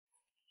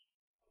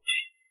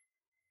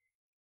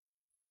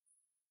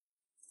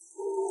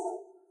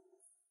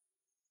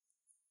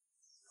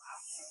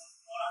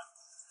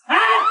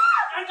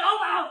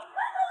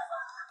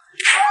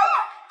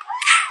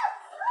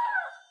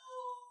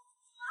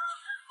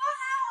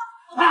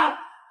跑！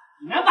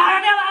你能跑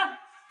得掉吗？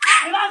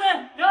你老实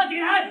给我起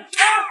来！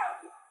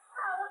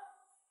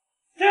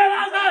这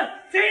老师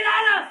起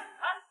来了！啊！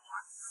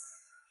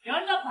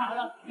人都跑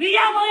了，你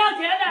要不要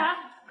钱的啊？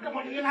这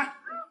么厉害！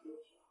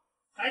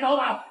抬头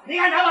跑，你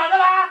敢逃跑的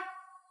吗？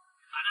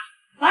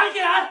绑起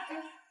来！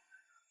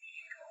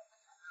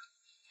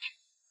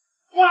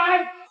过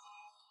来！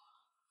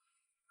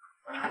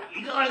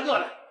一个二个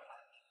的，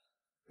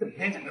整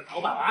天整个逃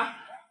跑啊！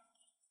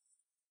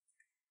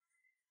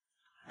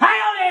还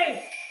有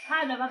你，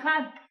看什么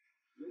看？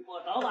如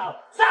果逃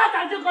跑，沙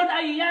场就跟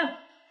他一样。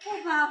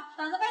不跑，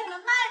等着被你们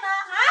卖吗？啊！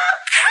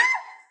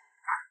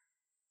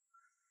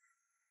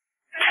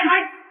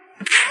来！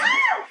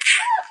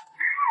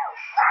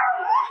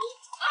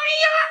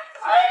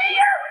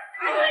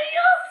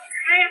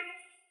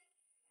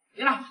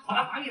行了，把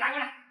他绑起来过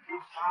来。啊！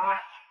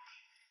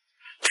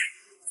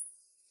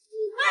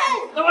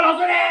怎么老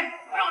师呢？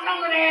不要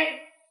弄着你！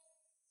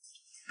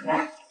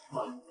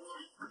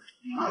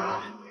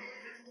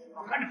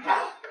我看着。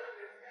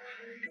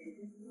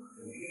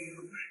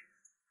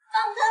放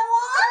开我！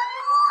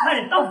快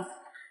点动！好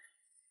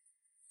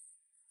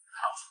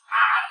啊！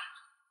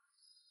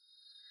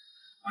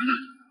完了！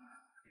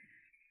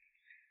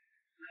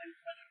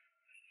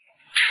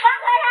放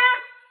开他！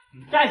你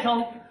再冲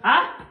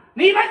啊！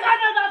你们看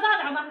得到大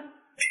长吗？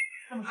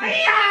哎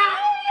呀！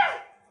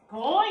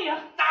可以啊！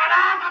打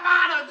他他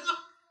妈的，这个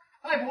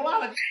太泼辣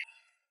了！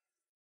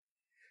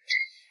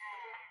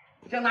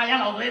像他一样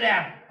老实一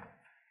点。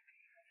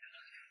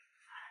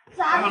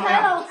咋你才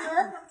老实？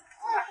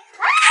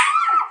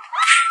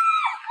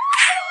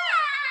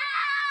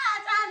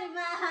操你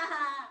妈！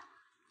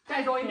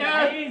再说一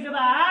遍，没意思吧？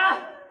啊！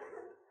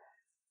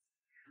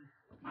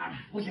妈的，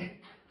不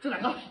行，这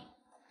两个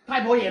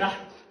太破野了。啊！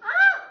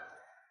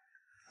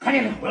看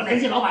见没？我要联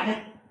系老板去。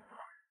电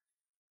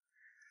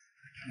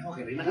话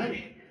给你们那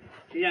里。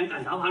既然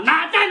敢逃跑，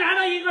再拿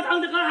到一个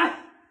汤子过来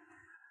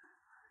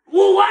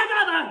，5万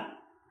大板，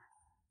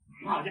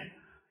好的。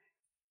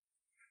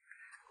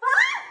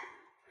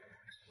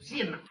不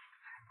信了，一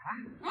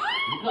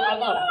个二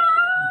个的，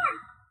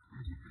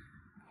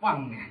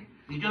放你，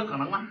你觉得可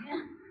能吗？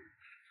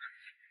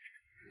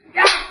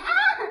呀！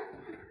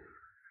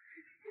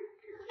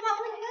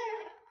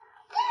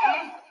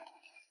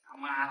他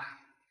妈的，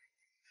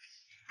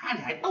看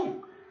你还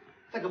动，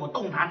再给我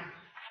动弹！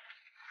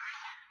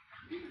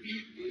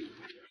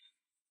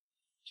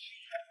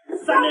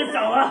伸点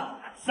手啊，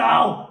手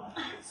啊，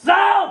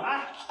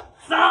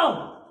手，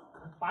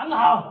绑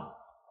好，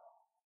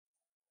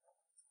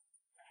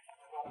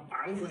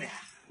绑死你！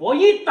我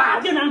一打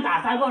就能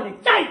打3个，你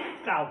再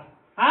搞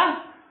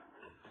啊！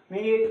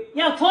你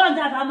要串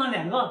下他们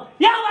2个，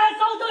要不然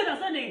受罪的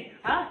是你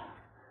啊！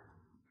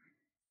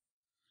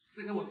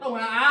再给我动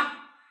了啊！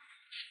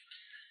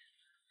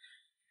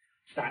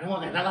打电话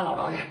给那个老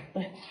头去。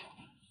对，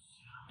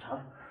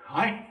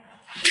哎，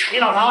你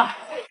老头啊！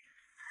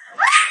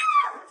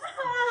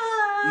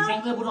你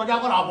上次不说交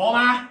个老婆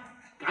吗？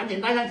赶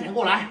紧带上钱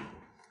过来。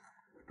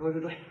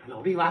对，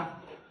老地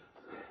方。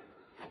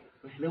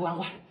6万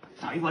块，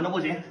少1分都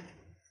不行。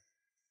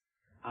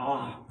好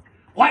啊，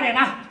快点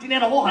啊！今天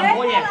的货很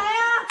多耶。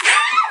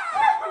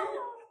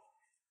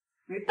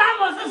你当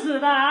我是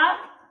死的啊？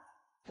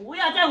不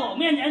要在我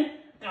面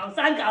前搞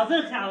3搞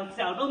4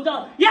小动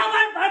作，要不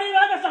然把你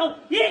们的手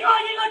一个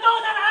一个剁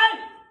下来。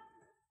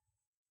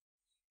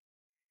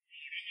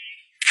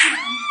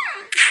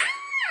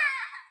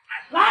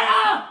来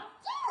了！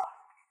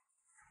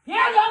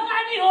天龙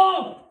盖地虎，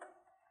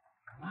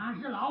那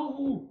是老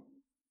虎！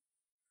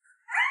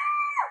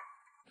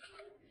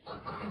快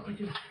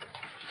去！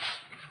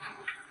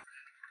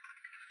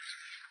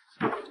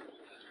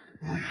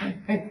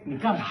哎，你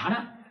干嘛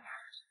呢？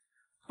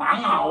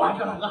绑好啊，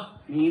这2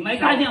个！你没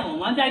看见我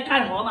们在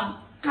干活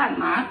吗？干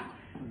嘛？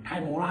太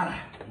泼辣了！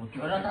我觉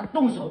得他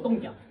动手动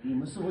脚，你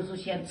们是不是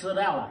先吃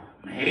掉了？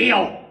没有，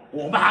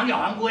我们行有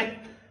行规。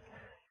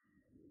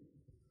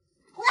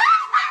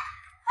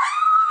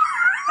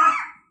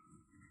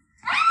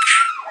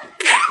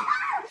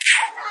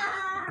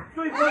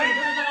最贵就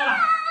是这个了，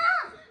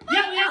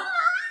要不要？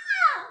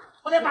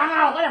快点绑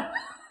好，快点！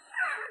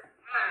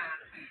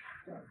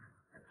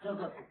这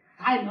个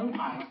太能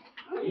跑了，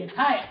也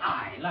太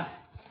矮了，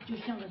就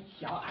像个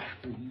小矮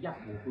子一样，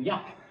我不要。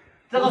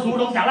这个属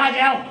种小辣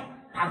椒，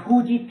他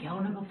估计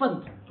挑那个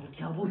粪桶都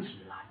挑不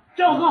起来。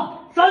这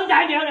个身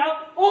材苗条，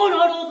婀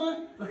娜多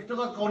姿，这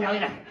个狗挑一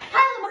点。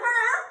看怎么看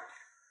啊？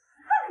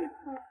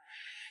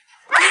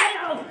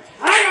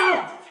还有。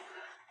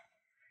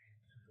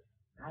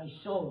太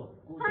瘦了，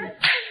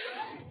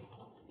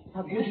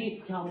他估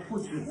计挑不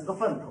起那个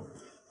粪桶，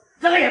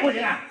这个也不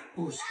行啊！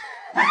不行，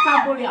他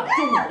干不了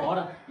重活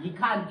的，一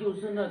看就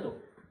是那种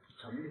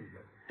城里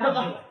人，干不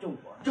了重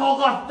活。这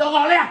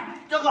个亮，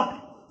这个，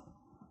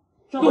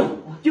就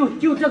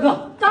这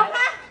个，走开！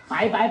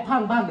白白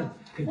胖胖的，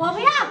我不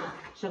要，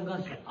像个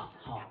小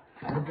好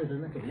孩子的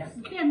那种样。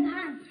变态！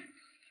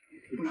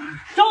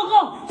这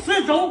个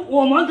是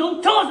我们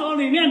从厕所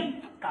里面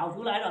搞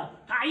出来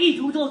的，他一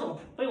出厕所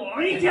被我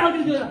们一叫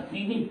进去了。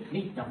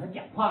你怎么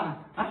讲话呢？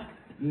啊，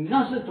你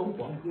那是从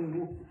广州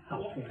路到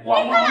我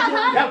老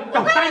头，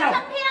走开了，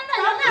上天的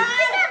人啊！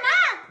你干嘛？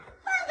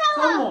放开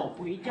我！跟我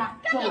回家，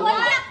跟你回家，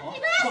你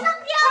都要上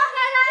天！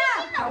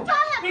放开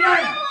了！闭嘴！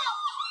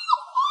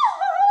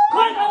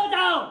快跟我走！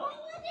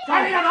快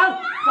点下门！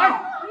快！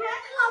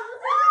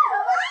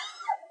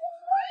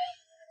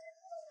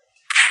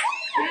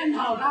检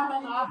讨他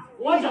们啊！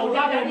我手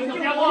下的你们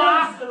就不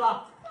认识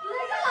了。你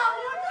个老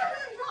牛真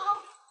走！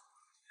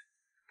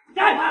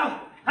再跑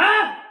啊！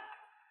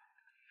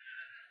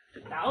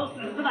找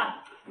死是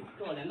吧？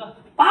做两个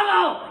绑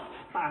偶，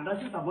绑的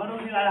是什么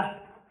东西来了？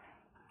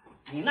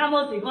你那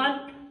么喜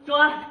欢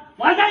抓，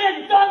晚上让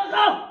你抓不住。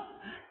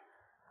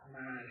他妈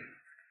的，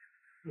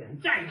人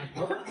在呢，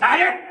打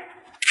人！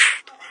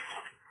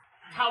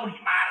操你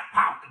妈的，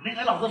跑！你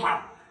给老子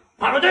跑！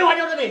跑到最晚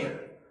就是你。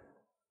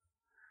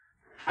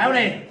还有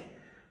你，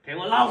给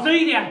我老实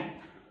一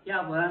点，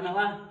要不然的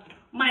话，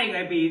卖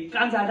给比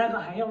刚才那个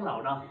还要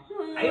老的，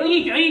还有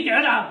一卷一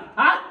卷的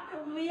啊！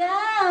我不要。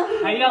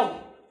还有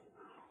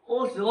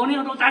屙屎屙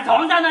尿都在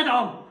床上那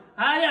种，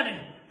还有你，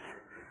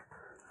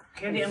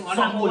天天晚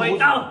上味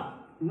道，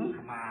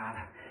他妈的，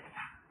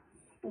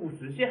不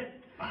实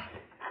现，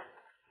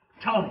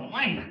操你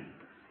妹的！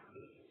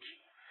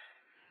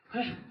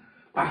哎，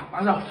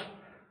绑手，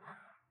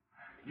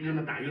你这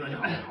么打晕了就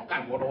好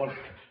干活多了。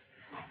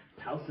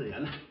吵死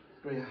人了！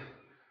对呀，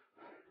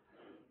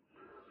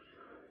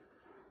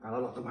搞得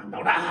老子满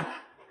头大汗，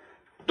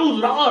肚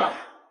子都饿了。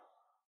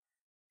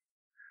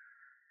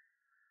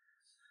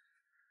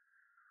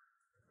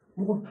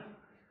不过，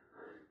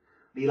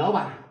李老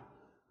板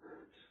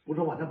不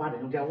是晚上8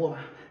点钟交货吗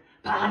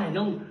？8点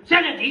钟，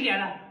现在几点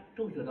了？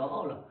肚子都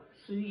饿了，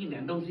吃一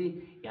点东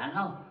西，然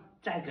后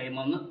再给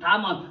他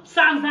们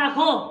上下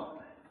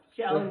课，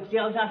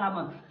教下他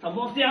们什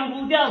么相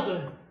夫教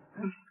子。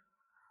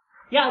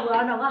要不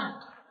然的话，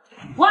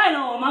坏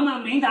了我们的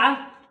名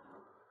堂。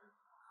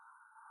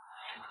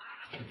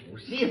不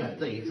信了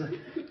这一次，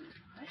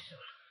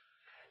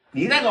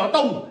你再给我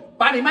动，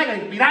把你卖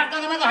给比他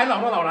刚刚那个还老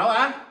的老头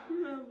啊！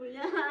不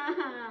要。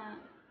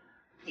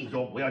一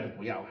说不要就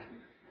不要了，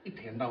一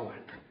天到晚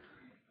的。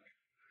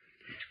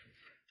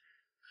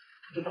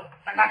知道，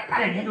拿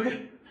点钱出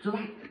去吃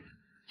饭，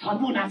全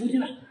部拿出去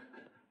了。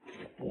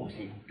不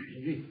行，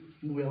必须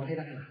目标太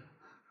大了，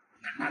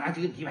拿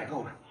几百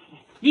够了。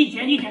一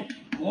千，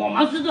我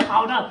们是做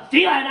好的，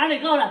几百哪里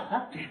够了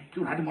啊？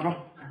就拿这么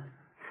多，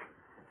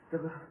这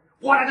个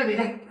我来这里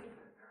去，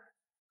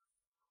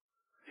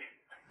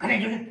快点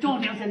去，这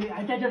条兄弟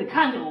还在这里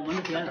看着我们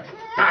的钱，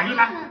打赢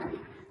了，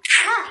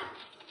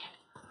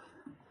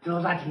这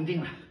算平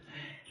定了，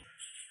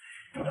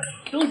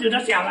肚子都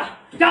小了，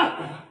走。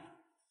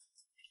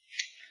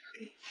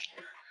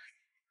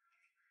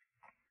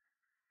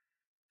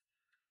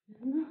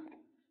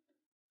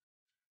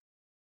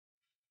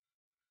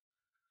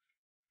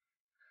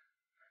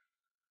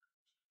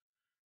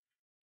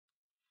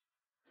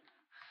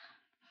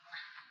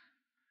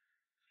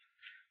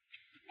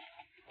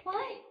喂，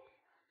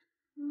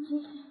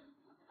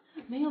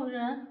没有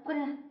人，快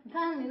点，你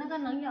看你那个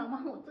能咬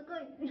吗？我这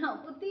个咬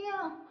不掉，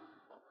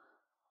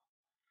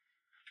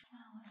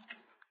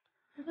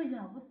这个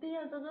咬不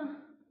掉，这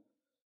个。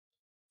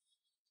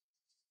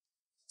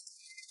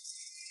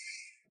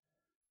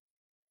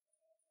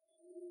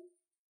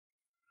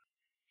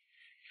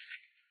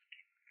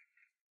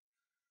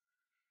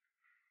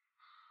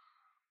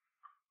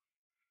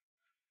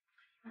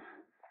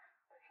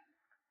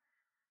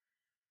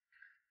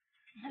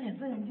那2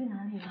个人去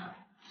哪里了？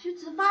去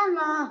吃饭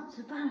了。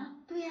吃饭了？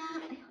对呀。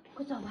哎呀，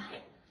快走吧。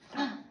走。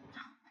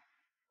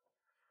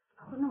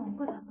那我们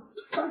快走。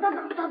走干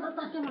嘛？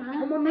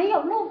我们没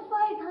有路费，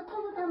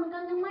都是他们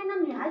刚刚卖那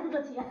女孩子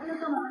的钱，那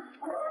干嘛？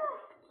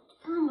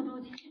这么多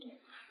钱。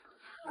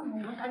我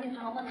们赶紧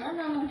走吧，让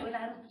他们回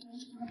来了。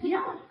不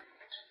要。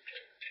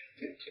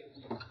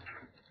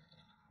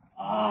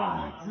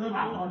啊，吃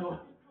饱喝足。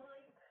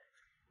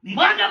你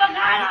关怎么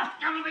开了？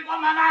刚刚没关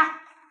门啊？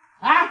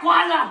啊，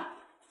关了。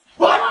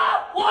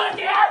我的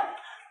钱，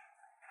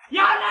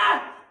要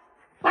呢，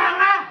绑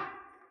了，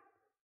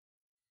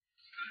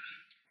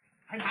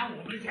还拿我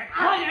们的钱，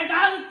快点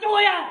拿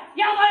住呀，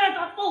要不然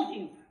找报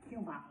警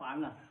就麻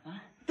烦了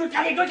啊！就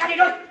赶紧追，走，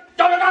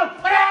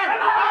快点！把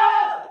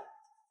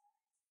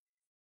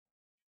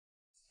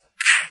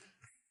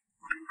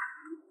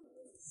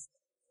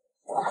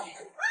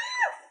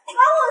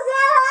我杀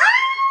了啊！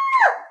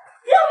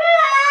救命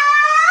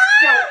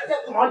啊！叫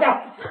什么叫？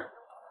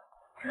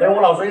给我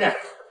老实一点。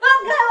放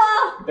开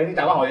我！等你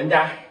找到好人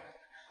家。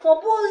我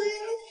不行。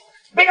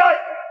闭嘴！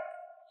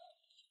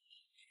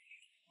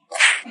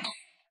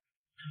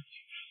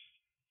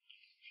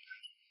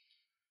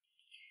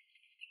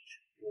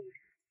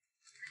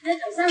这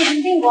种丧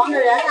心病狂的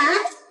人啊，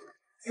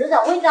迟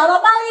早会遭到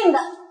报应的。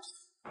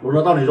轮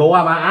得到你说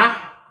话吗？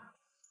啊！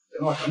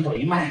等我绳腿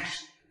一迈，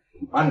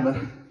把你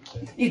们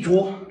一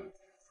捉，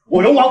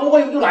我荣华富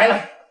贵就来了。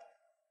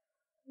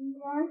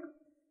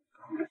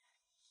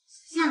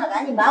算了，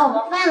赶紧把我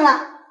们放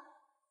了。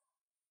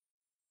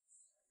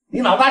你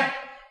脑袋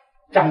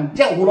长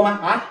浆糊了吗？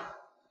啊！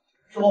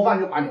说放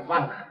就把你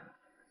放了，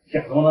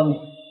想什么呢你？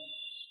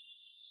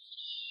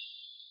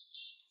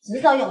至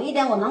少有一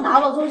天我能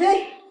逃得出去，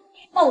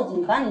报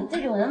警把你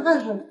这种人分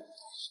子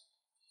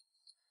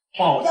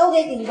交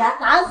给警察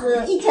打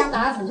死，一枪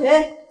打死去。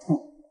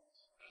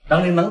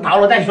等你能逃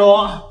了再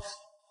说。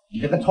你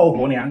这个臭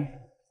婆娘，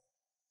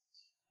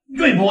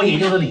最婆也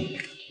就是你，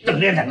整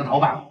天想着逃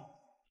跑。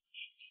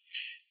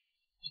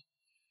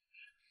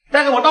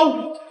再给我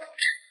动！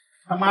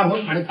他妈的，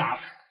我把你打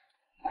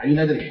晕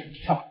在这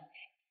里，操！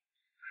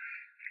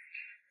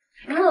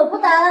我不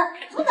打了，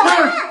不打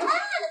了。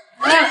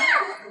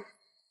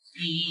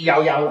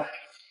111了。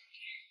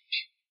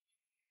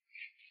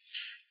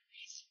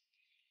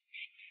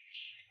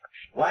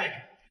喂，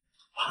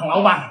黄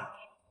老板，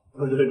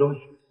对，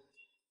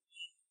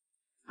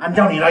按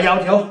照你的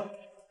要求，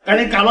赶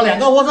紧搞了2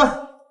个卧室，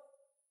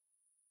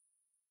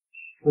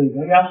腿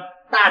长腰，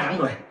大长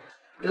腿，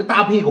这个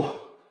大屁股，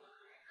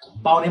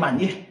包你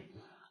满意。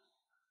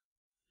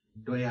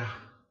对呀，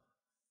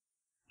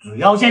只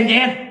要现金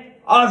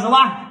20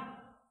万。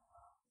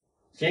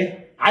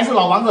行，还是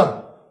老房子，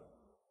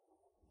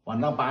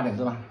晚上8点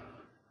是吧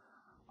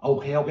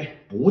 ？OK，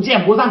 不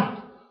见不散。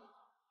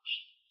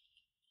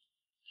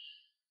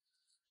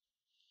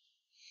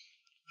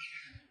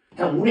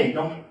才5点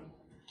钟，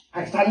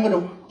还3个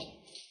钟，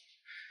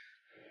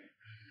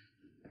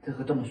这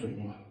个这么水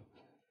灵，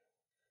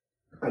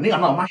肯定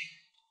很好卖。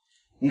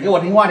你给我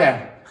听话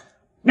点，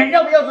免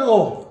要不要吃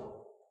我？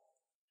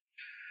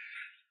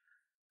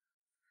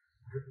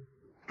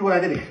坐在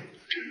这里，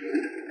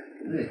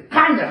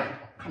看着，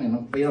看你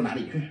们飞到哪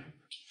里去。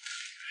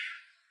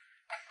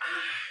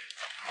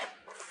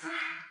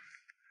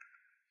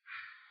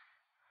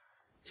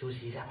休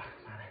息一下吧，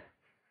妈的。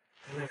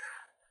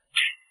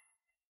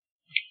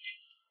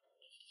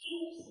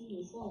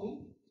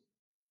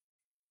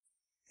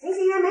醒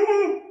醒啊，美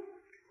女！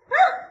啊，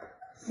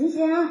醒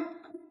醒啊！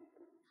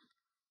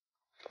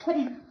快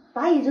点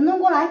把椅子弄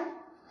过来，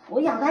我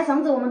咬开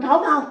绳子，我们逃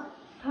跑。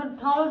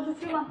逃了出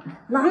去吗？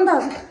男的，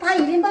他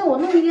已经被我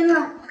弄晕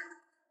了。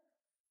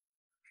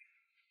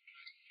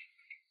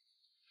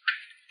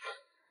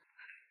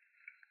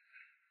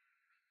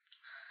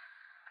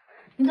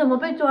你怎么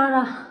被抓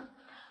了？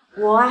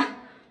我啊，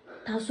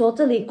他说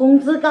这里工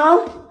资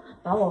高，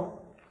把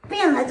我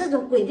骗来这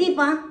种鬼地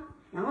方，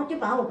然后就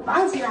把我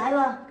绑起来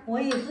了。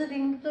我也是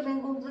听这边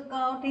工资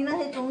高，听那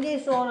些中介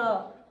说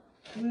了。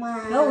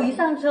妈！然后我一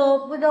上车，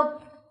不知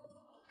道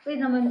被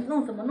他们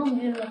弄什么弄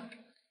晕了。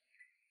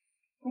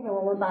那个，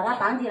我们把他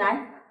绑起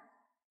来。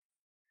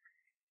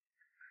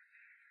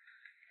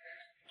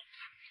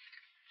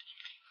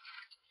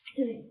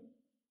对。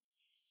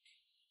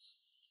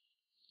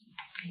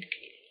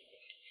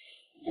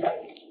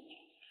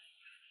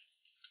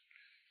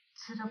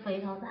吃的肥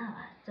头大了，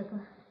这个。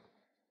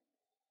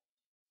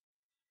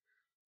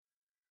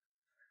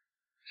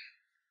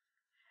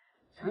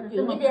长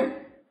久一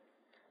点。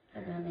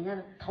要不然人家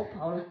逃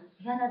跑了。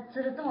你看他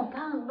吃的这么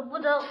胖，都不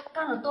知道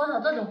干了多少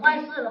这种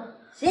坏事了。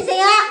醒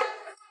醒啊！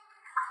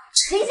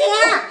醒醒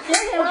啊！醒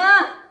醒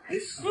啊！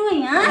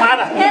睡啊！妈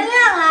的！天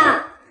亮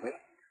了！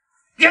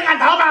竟敢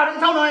逃跑，这个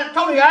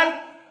臭女人！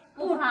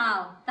不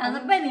好，打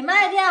算被你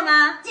卖掉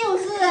吗？就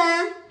是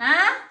啊！啊！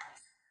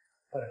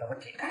快点把我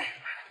解开！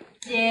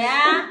姐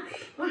啊！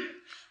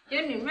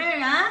姐你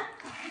妹啊！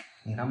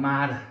你他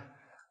妈的！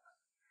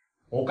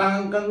我刚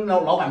刚跟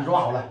老板说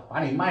好了，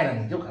把你卖了，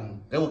你就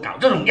肯给我搞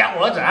这种幺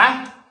蛾子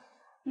啊！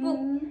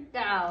不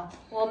搞，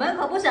我们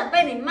可不想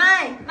被你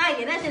卖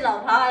给那些老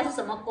头还是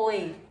什么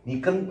鬼？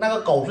你跟那个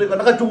狗睡，跟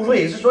那个猪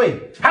睡也是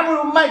睡，还不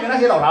如卖给那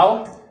些老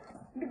头。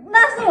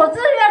那是我自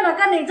愿的，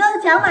跟你这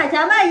是强买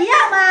强卖一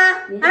样吗？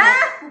啊！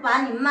不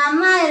把你妈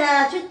卖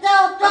了，去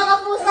做个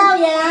富少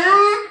爷啊！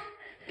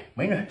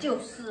美女，就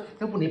是，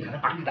要不你把他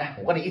绑起来，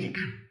我跟你一起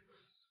干。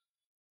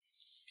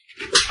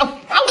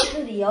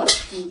这里有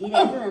紧急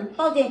联系人，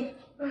报警。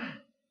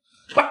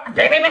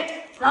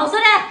别！老实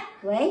点。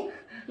喂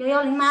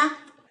，110吗？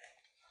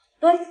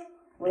对，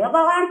我要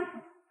报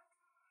案。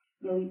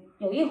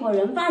有一伙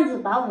人贩子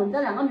把我们这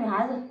2个女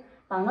孩子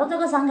绑到这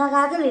个山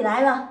咖这里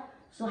来了，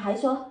还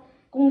说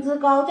工资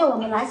高，叫我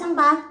们来上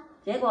班，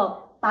结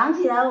果绑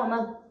起来我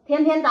们，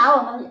天天打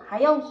我们，还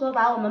要说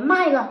把我们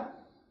卖了。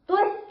对，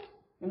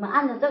你们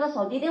按着这个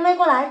手机定位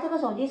过来，这个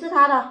手机是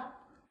他的。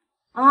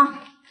啊，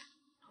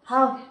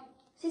好，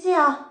谢谢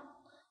啊。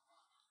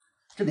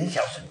这点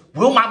小事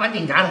不用麻烦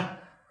警察了。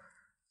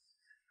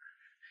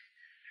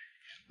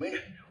美女，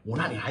我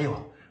那里还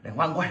有2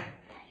万块，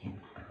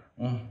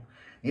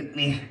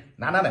你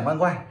拿那2万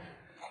块，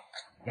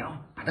然后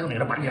把这个女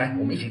的绑起来，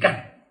我们一起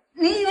干。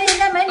你以为人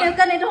家美女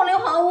跟你同流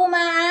合污吗？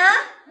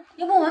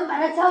要不我们把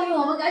她教育，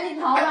我们赶紧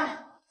逃了。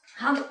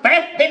好，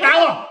别打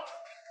我！